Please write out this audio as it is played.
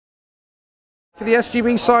For the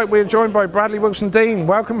SGB site, we're joined by Bradley Wilson-Dean.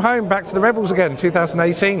 Welcome home, back to the Rebels again,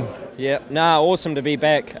 2018. Yeah, awesome to be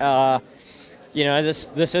back. You know, this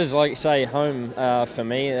is, like you say, home for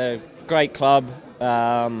me. A great club,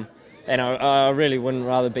 and I really wouldn't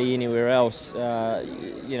rather be anywhere else.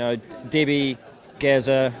 You know, Debbie,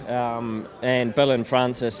 Gazza, and Bill and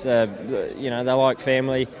Francis, you know, they're like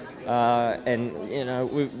family. And you know,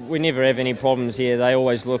 we never have any problems here. They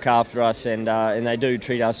always look after us, and they do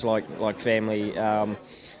treat us like family.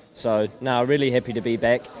 So really happy to be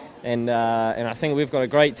back, and I think we've got a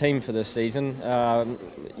great team for this season.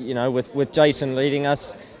 You know, with Jason leading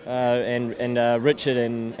us, and Richard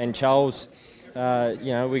and Charles.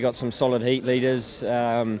 You know, we got some solid heat leaders.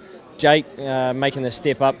 Jake making the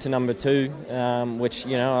step up to number 2, which,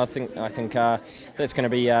 you know, I think that's going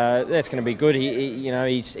to be good. You know,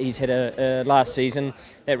 he's had a last season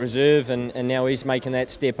at reserve, and now he's making that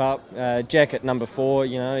step up. Jack at number 4,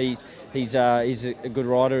 you know, he's a good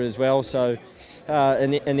rider as well. So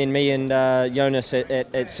and then me and Jonas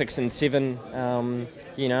at 6 and 7.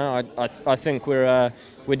 You know, I think we're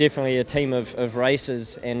definitely a team of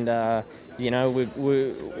racers, and you know,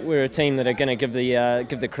 we're a team that are going to give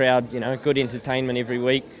the crowd, you know, good entertainment every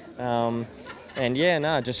week. And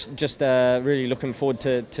yeah, just really looking forward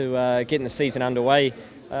to getting the season underway.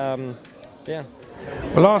 Yeah.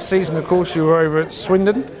 Well, last season, of course, you were over at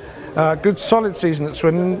Swindon. Good, solid season at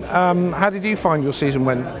Swindon. How did you find your season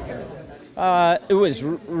went? It was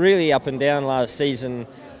really up and down last season.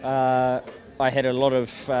 I had a lot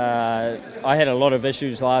of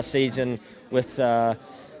issues last season with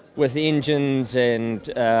engines and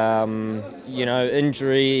you know,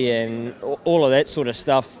 injury and all of that sort of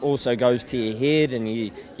stuff also goes to your head, and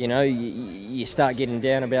you know you start getting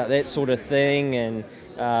down about that sort of thing, and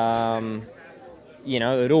you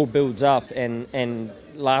know, it all builds up, and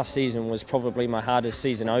last season was probably my hardest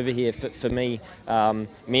season over here for me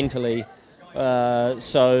mentally.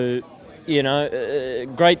 So you know,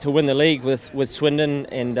 great to win the league with Swindon,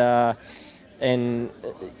 and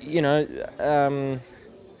you know,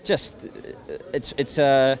 just it's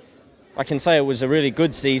I can say it was a really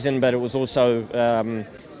good season, but it was also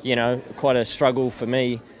you know, quite a struggle for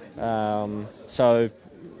me. So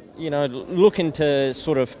you know, looking to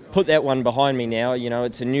sort of put that one behind me now. You know,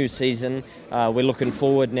 it's a new season. We're looking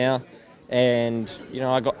forward now, and you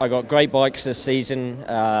know, I got great bikes this season.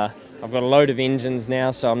 I've got a load of engines now,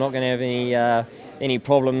 so I'm not going to have any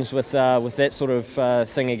problems with that sort of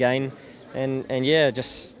thing again. And yeah,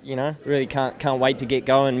 just, you know, really can't wait to get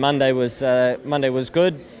going. Monday was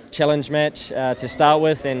good, challenge match to start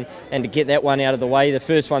with, and to get that one out of the way. The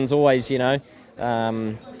first one's always, you know,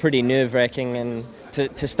 pretty nerve-wracking, and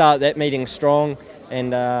to start that meeting strong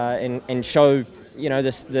and show, you know,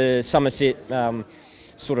 the Somerset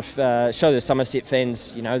sort of show the Somerset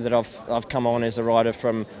fans, you know, that I've come on as a rider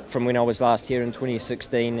from when I was last here in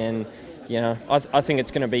 2016, and you know, I think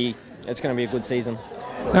it's going to be a good season.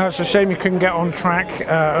 Now, it's a shame you couldn't get on track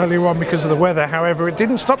earlier on because of the weather. However, it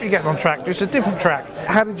didn't stop you getting on track, just a different track.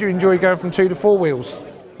 How did you enjoy going from 2 to 4 wheels?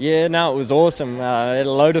 Yeah, no, it was awesome. I had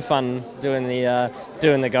a load of fun doing the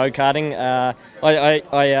go-karting.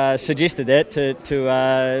 I suggested that to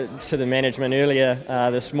the management earlier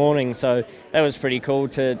this morning, so that was pretty cool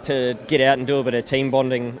to get out and do a bit of team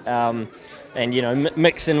bonding. And you know,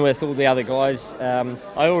 mix in with all the other guys.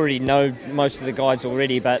 I already know most of the guys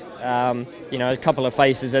already, but you know, a couple of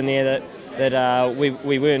faces in there that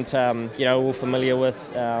we weren't you know, all familiar with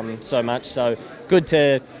so much. So good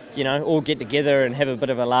to, you know, all get together and have a bit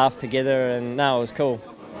of a laugh together, and no, it was cool.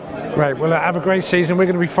 Great. Well, have a great season. We're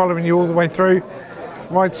going to be following you all the way through.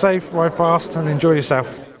 Ride safe, ride fast, and enjoy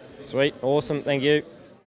yourself. Sweet, awesome, thank you.